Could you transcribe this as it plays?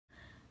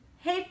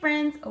Hey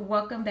friends,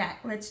 welcome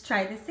back. Let's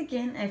try this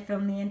again. I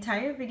filmed the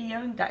entire video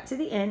and got to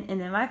the end and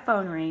then my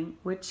phone rang,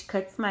 which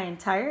cuts my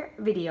entire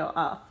video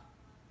off.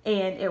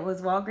 And it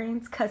was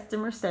Walgreens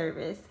customer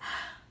service.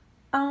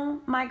 Oh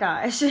my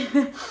gosh.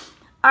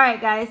 Alright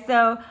guys,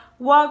 so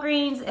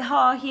Walgreens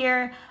haul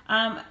here.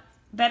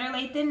 Better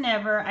late than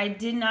never. I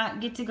did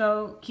not get to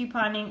go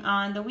couponing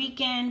on the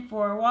weekend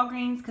for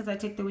Walgreens because I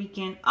took the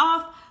weekend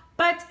off,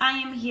 but I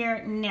am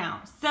here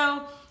now.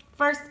 So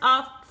first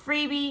off,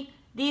 freebie.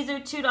 These are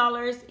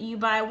 $2. You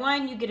buy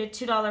one, you get a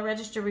 $2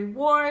 register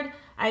reward.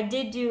 I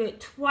did do it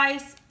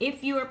twice.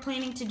 If you are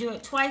planning to do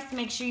it twice,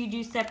 make sure you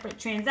do separate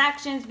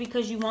transactions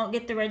because you won't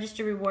get the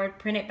register reward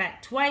printed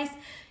back twice.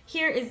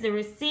 Here is the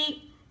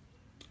receipt.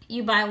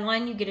 You buy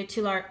one, you get a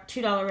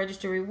 $2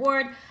 register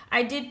reward.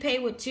 I did pay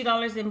with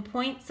 $2 in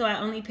points, so I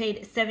only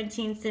paid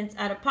 17 cents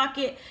out of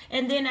pocket.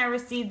 And then I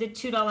received the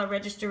 $2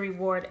 register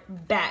reward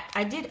back.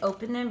 I did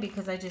open them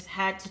because I just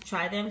had to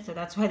try them, so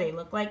that's why they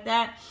look like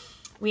that.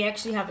 We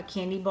actually have a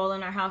candy bowl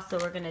in our house, so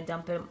we're going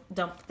to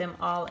dump them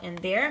all in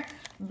there.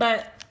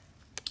 But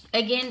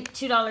again,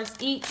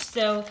 $2 each.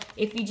 So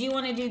if you do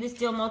want to do this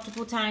deal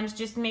multiple times,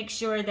 just make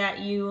sure that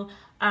you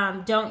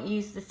don't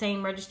use the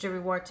same register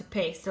reward to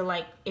pay. So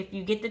like if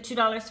you get the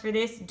 $2 for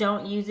this,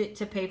 don't use it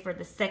to pay for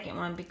the second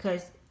one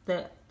because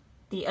the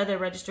other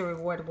register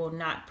reward will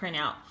not print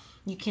out.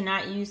 You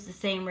cannot use the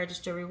same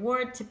register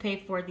reward to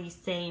pay for the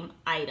same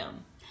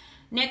item.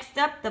 Next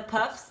up, the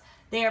puffs.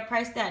 They are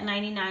priced at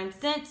 99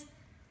 cents.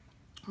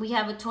 We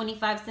have a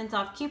 25 cents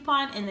off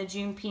coupon in the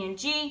June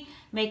P&G,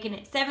 making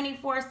it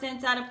 74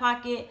 cents out of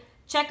pocket.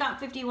 Checkout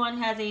 51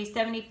 has a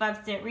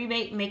 75-cent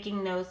rebate,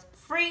 making those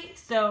free.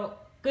 So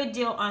good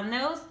deal on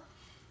those.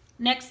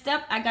 Next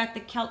up, I got the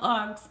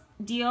Kellogg's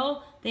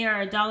deal. They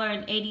are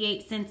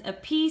 $1.88 a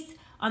piece.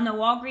 On the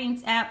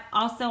Walgreens app,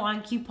 also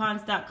on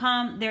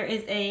coupons.com, there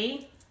is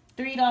a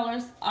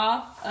 $3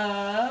 off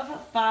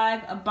of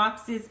 5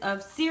 boxes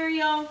of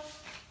cereal.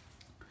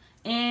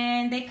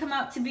 And they come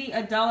out to be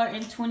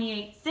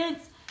 $1.28.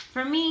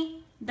 For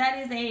me, that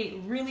is a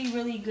really,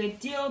 really good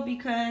deal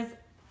because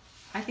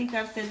I think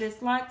I've said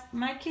this lots.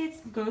 My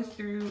kids go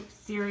through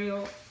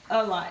cereal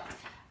a lot.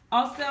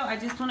 Also, I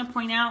just want to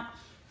point out,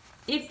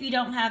 if you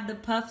don't have the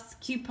Puffs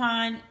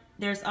coupon,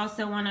 there's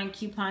also one on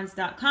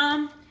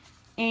coupons.com.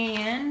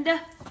 And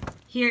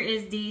here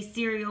is the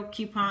cereal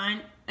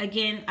coupon.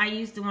 Again, I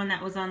used the one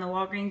that was on the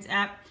Walgreens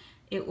app.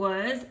 It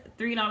was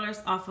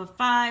 $3 off of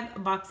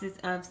 5 boxes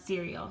of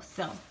cereal.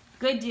 So,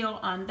 good deal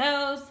on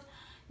those.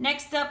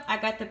 Next up, I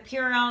got the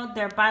Purell.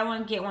 They're buy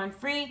one, get one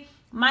free.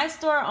 My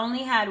store only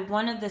had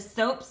one of the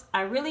soaps.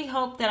 I really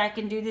hope that I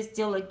can do this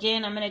deal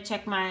again. I'm going to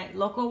check my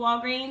local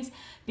Walgreens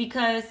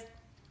because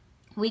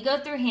we go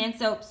through hand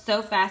soap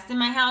so fast in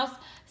my house.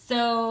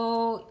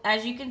 So,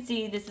 as you can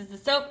see, this is the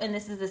soap and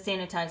this is the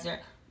sanitizer.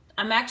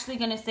 I'm actually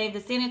going to save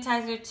the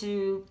sanitizer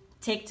to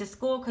take to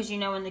school because you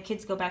know when the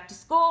kids go back to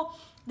school,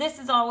 this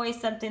is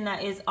always something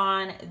that is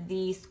on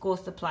the school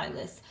supply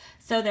list.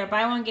 So they're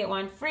buy one, get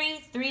one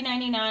free,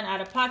 $3.99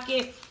 out of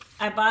pocket.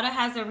 Ibotta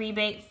has a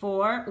rebate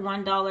for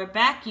 $1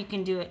 back. You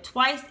can do it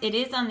twice. It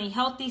is on the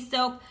healthy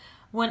soap.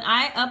 When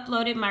I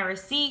uploaded my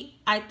receipt,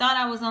 I thought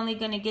I was only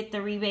going to get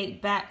the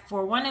rebate back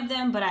for one of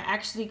them, but I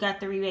actually got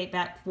the rebate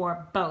back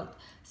for both.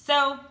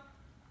 So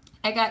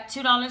I got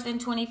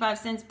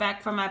 $2.25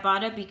 back from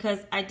Ibotta because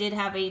I did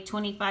have a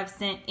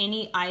 25-cent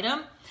any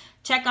item.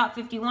 Checkout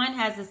 51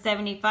 has a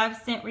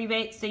 75-cent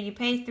rebate, so you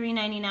pay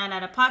 $3.99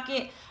 out of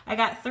pocket. I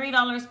got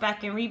 $3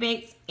 back in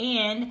rebates,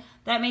 and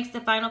that makes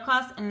the final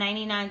cost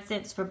 99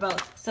 cents for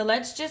both. So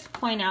let's just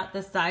point out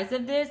the size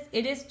of this.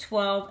 It is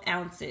 12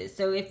 ounces.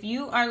 So if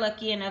you are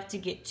lucky enough to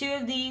get 2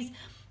 of these,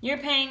 you're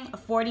paying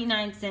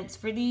 49 cents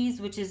for these,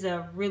 which is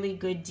a really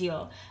good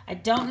deal. I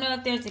don't know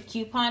if there's a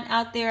coupon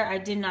out there. I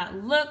did not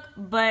look,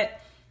 but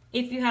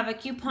if you have a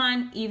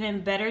coupon,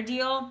 even better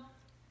deal.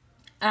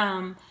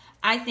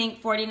 I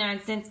think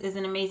 49 cents is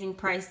an amazing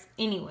price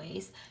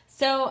anyways.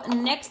 So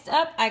next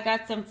up, I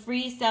got some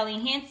free Sally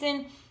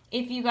Hansen.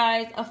 If you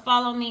guys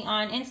follow me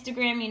on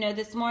Instagram, you know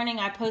this morning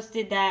I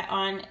posted that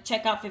on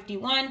Checkout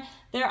 51,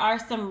 there are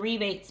some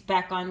rebates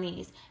back on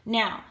these.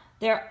 Now,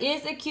 there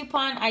is a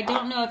coupon. I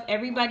don't know if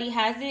everybody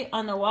has it.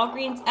 On the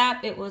Walgreens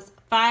app, it was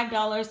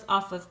 $5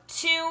 off of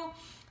 2.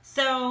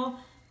 So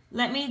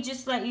let me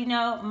just let you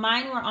know,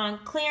 mine were on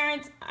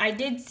clearance. I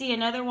did see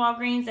another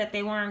Walgreens that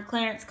they were on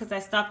clearance because I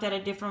stopped at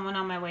a different one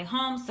on my way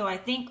home. So I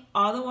think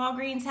all the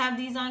Walgreens have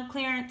these on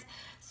clearance.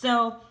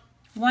 So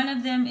one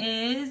of them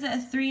is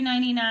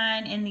 $3.99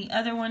 and the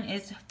other one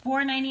is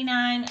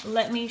 $4.99.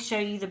 Let me show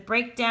you the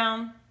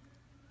breakdown.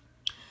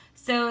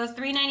 So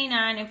 $3.99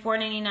 and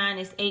 $4.99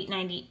 is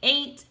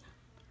 $8.98.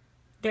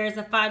 There's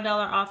a $5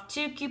 off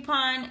 2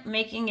 coupon,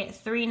 making it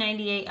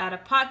 $3.98 out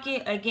of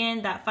pocket.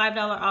 Again, that $5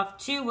 off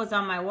 2 was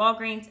on my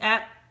Walgreens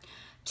app.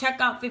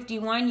 Checkout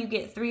 51, you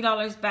get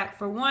 $3 back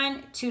for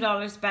one,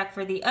 $2 back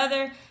for the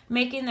other,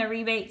 making the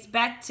rebates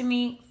back to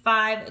me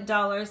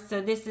 $5.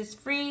 So this is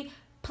free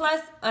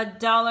plus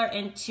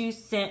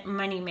 $1.02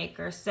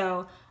 moneymaker.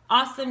 So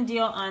awesome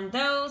deal on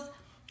those.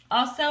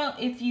 Also,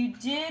 if you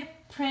did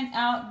print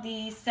out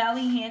the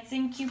Sally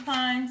Hansen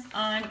coupons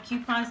on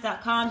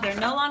coupons.com, they're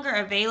no longer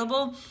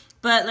available.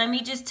 But let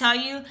me just tell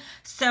you,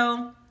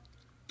 so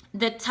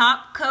the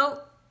top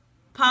coat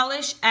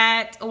polish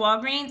at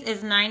Walgreens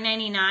is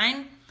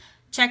 $9.99.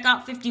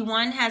 Checkout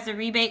 51 has a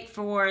rebate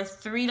for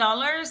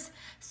 $3.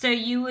 So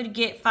you would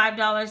get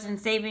 $5 in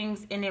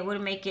savings, and it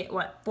would make it,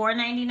 what,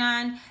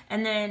 $4.99?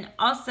 And then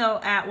also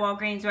at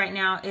Walgreens right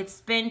now, it's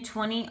spend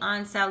 20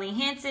 on Sally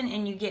Hansen,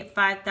 and you get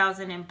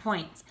 5,000 in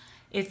points.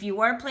 If you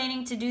were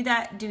planning to do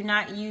that, do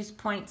not use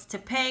points to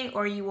pay,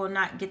 or you will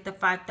not get the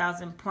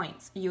 5,000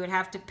 points. You would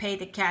have to pay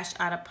the cash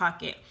out of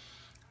pocket,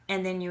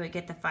 and then you would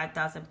get the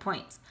 5,000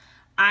 points.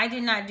 I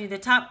did not do the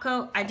top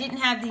coat. I didn't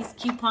have these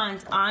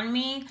coupons on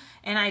me,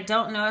 and I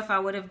don't know if I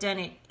would have done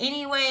it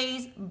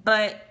anyways,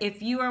 but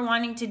if you are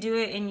wanting to do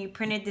it and you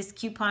printed this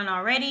coupon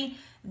already,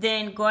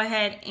 then go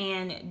ahead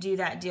and do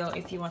that deal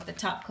if you want the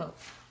top coat.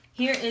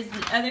 Here is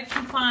the other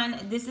coupon.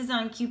 This is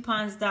on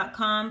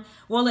coupons.com.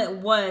 Well, it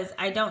was.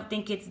 I don't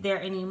think it's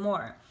there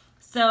anymore.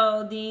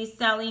 So the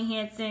Sally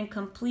Hansen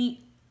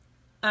Complete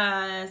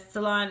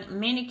Salon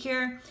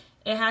Manicure,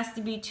 it has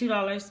to be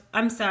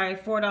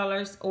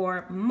 $4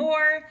 or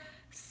more.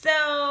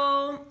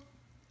 So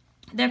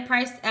they're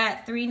priced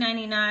at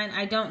 $3.99.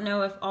 I don't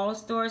know if all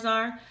stores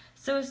are.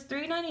 So is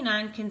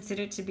 $3.99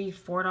 considered to be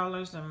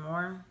 $4 or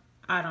more?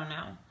 I don't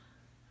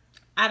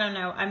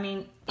know. I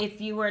mean, if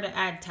you were to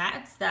add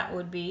tax, that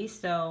would be.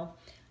 So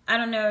I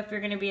don't know if you're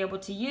going to be able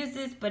to use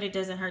this, but it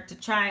doesn't hurt to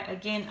try.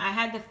 Again, I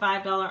had the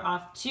 $5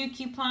 off 2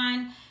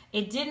 coupon.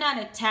 It did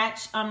not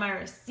attach on my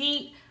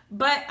receipt,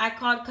 but I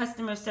called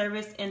customer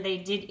service and they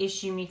did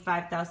issue me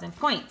 5,000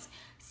 points.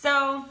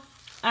 So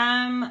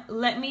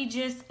let me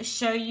just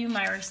show you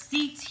my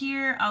receipts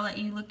here. I'll let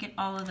you look at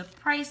all of the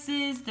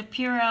prices. The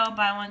Purell,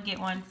 buy one, get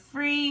one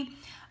free.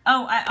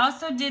 Oh, I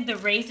also did the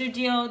razor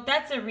deal.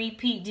 That's a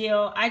repeat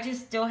deal. I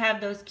just still have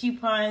those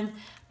coupons.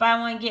 Buy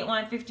one, get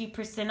one,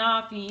 50%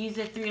 off. You use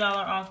the $3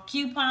 off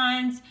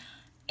coupons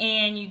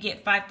and you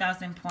get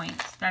 5,000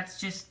 points. That's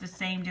just the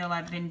same deal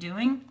I've been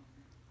doing.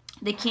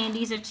 The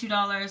candies are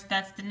 $2.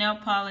 That's the nail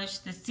polish.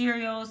 The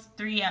cereals,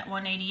 3 at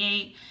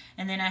 $1.88.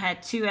 And then I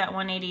had 2 at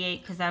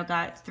 $1.88 because I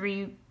got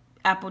 3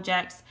 Apple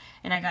Jacks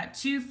and I got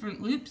 2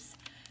 Fruit Loops.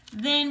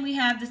 Then we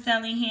have the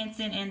Sally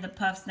Hansen and the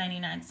Puffs,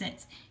 99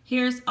 cents.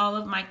 Here's all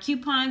of my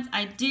coupons.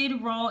 I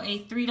did roll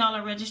a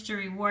 $3 register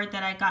reward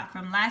that I got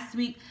from last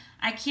week.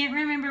 I can't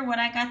remember what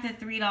I got the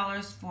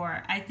 $3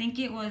 for. I think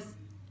it was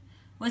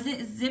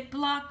it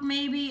Ziploc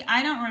maybe?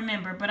 I don't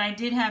remember, but I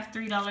did have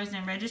 $3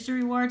 in register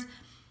rewards.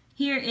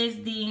 Here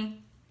is the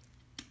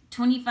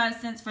 25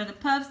 cents for the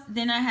Puffs.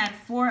 Then I had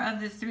 4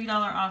 of the $3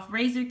 off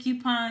razor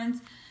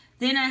coupons.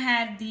 Then I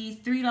had the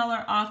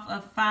 $3 off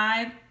of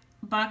 5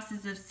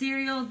 boxes of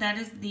cereal. That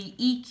is the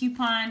E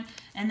coupon.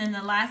 And then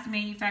the last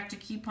manufacturer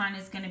coupon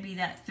is going to be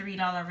that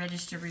 $3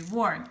 register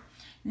reward.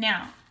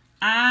 Now,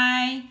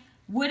 I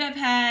would have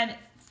had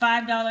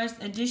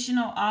 $5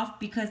 additional off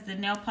because the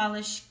nail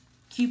polish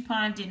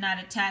coupon did not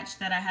attach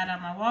that I had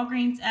on my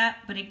Walgreens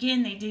app. But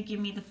again, they did give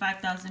me the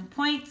 5,000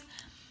 points.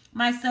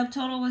 My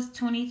subtotal was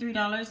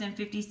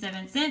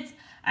 $23.57.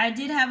 I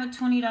did have a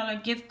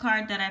 $20 gift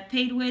card that I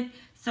paid with,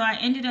 so I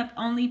ended up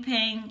only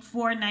paying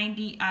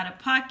 $4.90 out of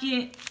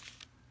pocket.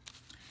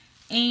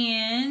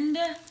 And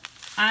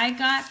I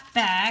got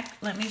back,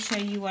 let me show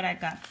you what I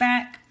got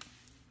back.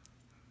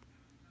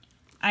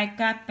 I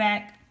got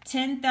back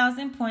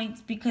 10,000 points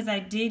because I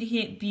did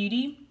hit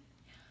beauty.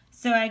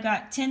 So I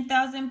got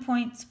 10,000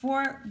 points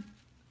for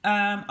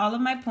all of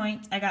my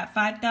points. I got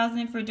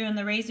 5,000 for doing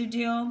the razor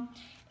deal.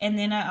 And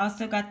then I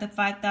also got the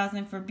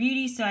 5,000 for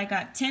beauty. So I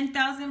got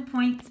 10,000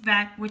 points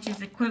back, which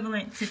is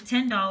equivalent to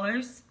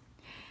 $10.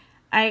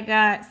 I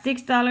got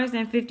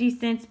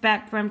 $6.50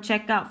 back from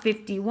checkout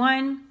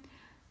 51.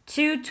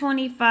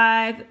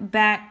 $2.25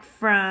 back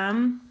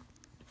from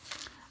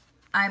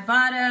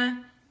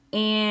Ibotta.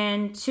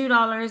 And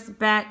 $2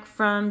 back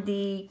from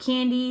the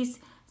candies.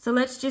 So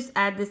let's just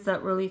add this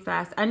up really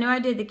fast. I know I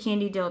did the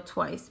candy deal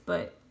twice,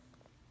 but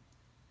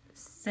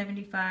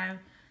 75,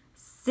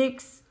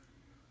 6,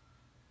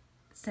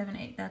 7,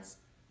 8, that's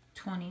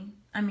 20.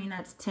 I mean,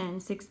 that's 10.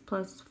 6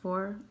 plus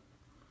 4.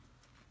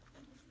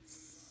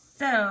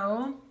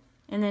 So,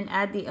 and then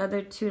add the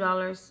other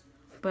 $2,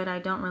 but I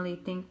don't really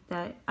think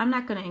that, I'm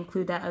not going to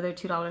include that other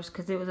 $2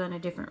 because it was on a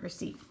different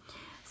receipt.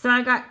 So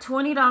I got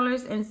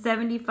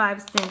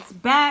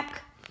 $20.75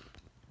 back.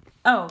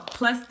 Oh,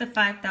 plus the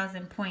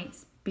 5,000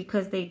 points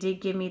because they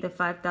did give me the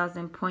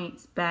 5,000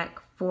 points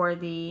back for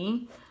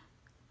the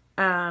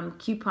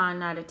coupon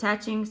not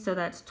attaching. So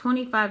that's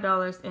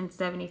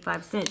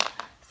 $25.75.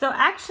 So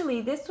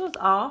actually this was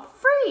all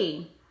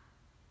free.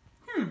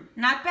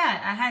 Not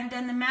bad. I hadn't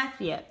done the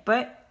math yet.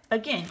 But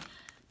again,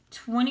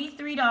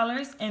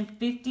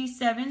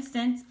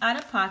 $23.57 out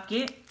of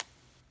pocket.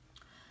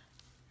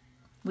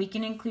 We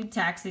can include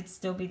tax. It'd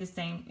still be the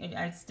same.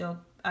 I'd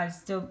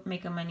still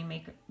make a money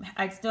maker.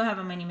 I'd still have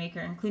a money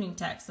maker including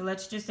tax. So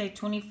let's just say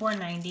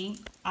 $24.90.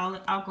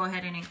 I'll go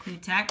ahead and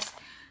include tax.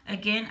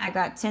 Again, I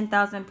got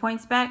 10,000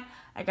 points back.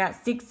 I got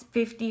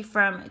 650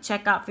 from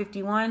checkout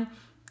 51.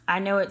 I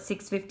know it's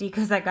 650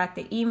 because I got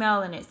the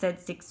email and it said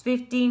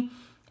 650.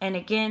 And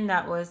again,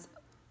 that was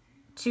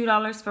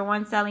 $2 for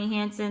one Sally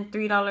Hansen,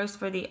 $3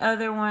 for the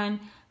other one,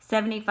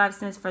 75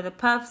 cents for the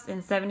puffs,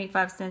 and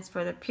 75 cents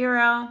for the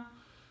Purell.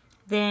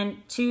 Then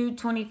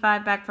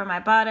 $2.25 back from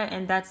Ibotta,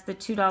 and that's the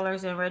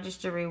 $2 in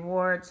register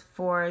rewards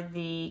for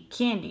the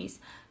candies.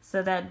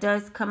 So that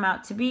does come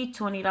out to be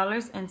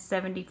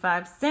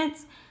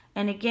 $20.75.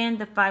 And again,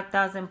 the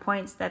 5,000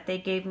 points that they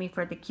gave me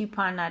for the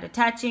coupon not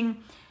attaching.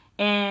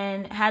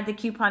 And had the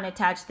coupon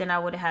attached, then I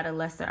would have had a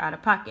lesser out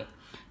of pocket.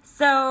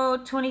 So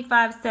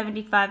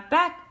 $25.75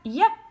 back.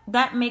 Yep,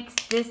 that makes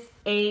this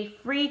a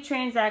free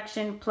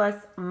transaction plus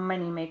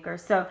moneymaker.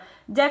 So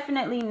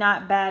definitely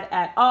not bad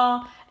at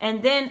all.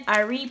 And then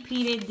I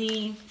repeated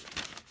the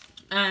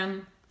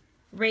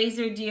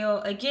razor deal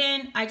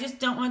again. I just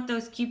don't want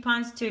those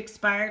coupons to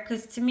expire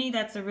because to me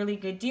that's a really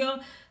good deal.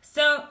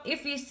 So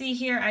if you see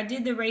here, I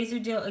did the razor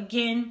deal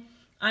again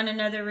on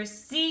another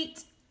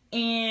receipt,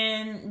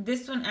 and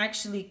this one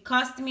actually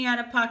cost me out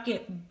of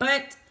pocket,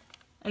 but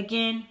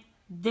again,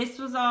 this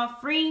was all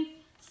free.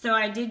 So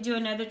I did do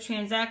another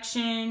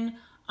transaction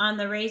on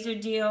the razor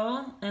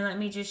deal, and let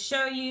me just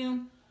show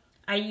you.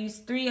 I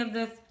used four of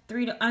the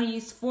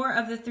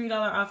 $3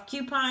 off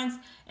coupons,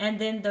 and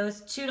then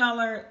those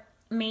 $2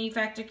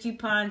 manufacturer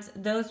coupons,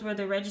 those were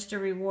the register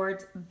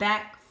rewards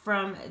back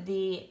from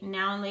the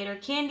Now and Later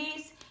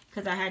candies,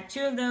 because I had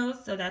 2 of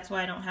those, so that's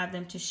why I don't have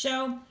them to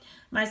show.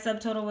 My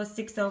subtotal was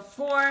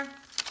 604.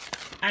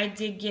 I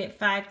did get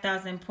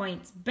 5,000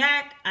 points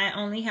back. I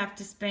only have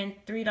to spend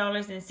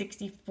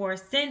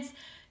 $3.64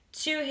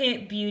 to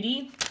hit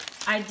beauty.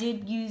 I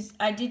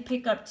did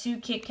pick up 2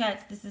 Kit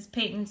Kats. This is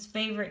Peyton's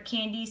favorite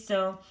candy,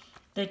 so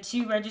the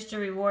 2 register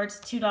rewards,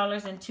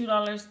 $2 and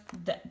 $2,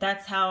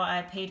 that's how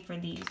I paid for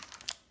these.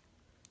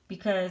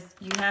 Because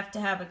you have to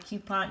have a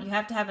coupon, you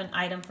have to have an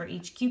item for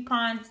each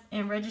coupon,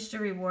 and register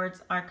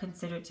rewards are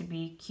considered to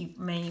be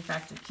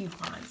manufactured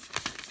coupons.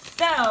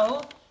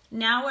 So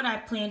now what I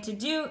plan to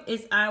do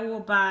is I will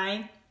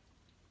buy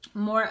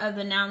more of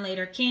the Now and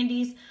Later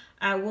candies.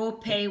 I will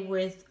pay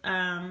with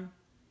 $2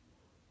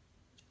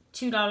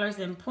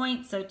 in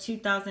points, so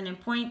 2,000 in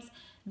points.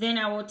 Then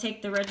I will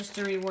take the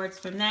register rewards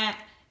from that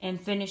and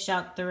finish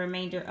out the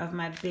remainder of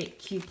my big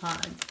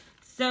coupons.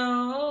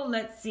 So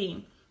let's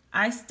see.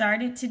 I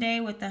started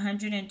today with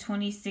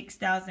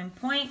 126,000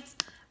 points.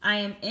 I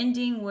am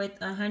ending with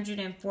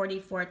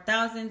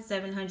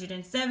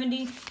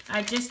 144,770.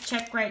 I just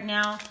checked right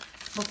now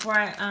before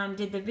I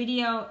did the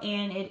video,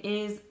 and it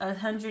is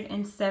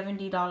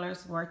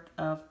 $170 worth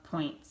of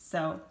points.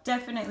 So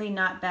definitely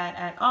not bad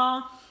at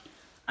all.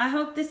 I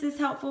hope this is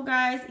helpful,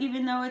 guys.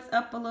 Even though it's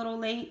up a little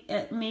late,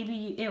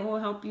 maybe it will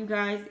help you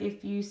guys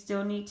if you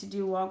still need to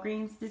do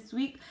Walgreens this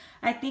week.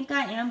 I think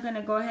I am going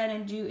to go ahead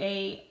and do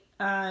a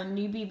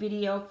newbie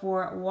video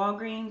for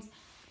Walgreens.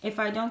 If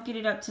I don't get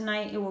it up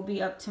tonight, it will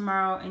be up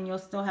tomorrow, and you'll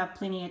still have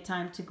plenty of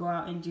time to go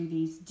out and do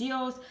these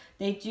deals.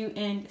 They do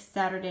end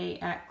Saturday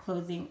at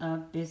closing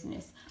of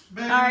business.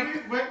 Baby, all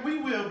right, we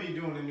will be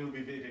doing a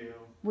newbie video.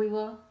 We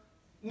will?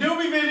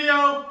 Newbie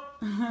video!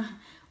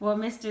 Well,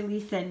 Mr. Lee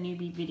said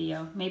newbie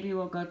video. Maybe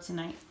we'll go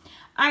tonight.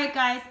 All right,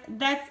 guys,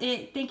 that's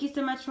it. Thank you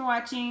so much for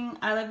watching.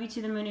 I love you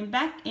to the moon and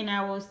back, and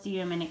I will see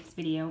you in my next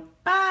video.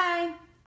 Bye!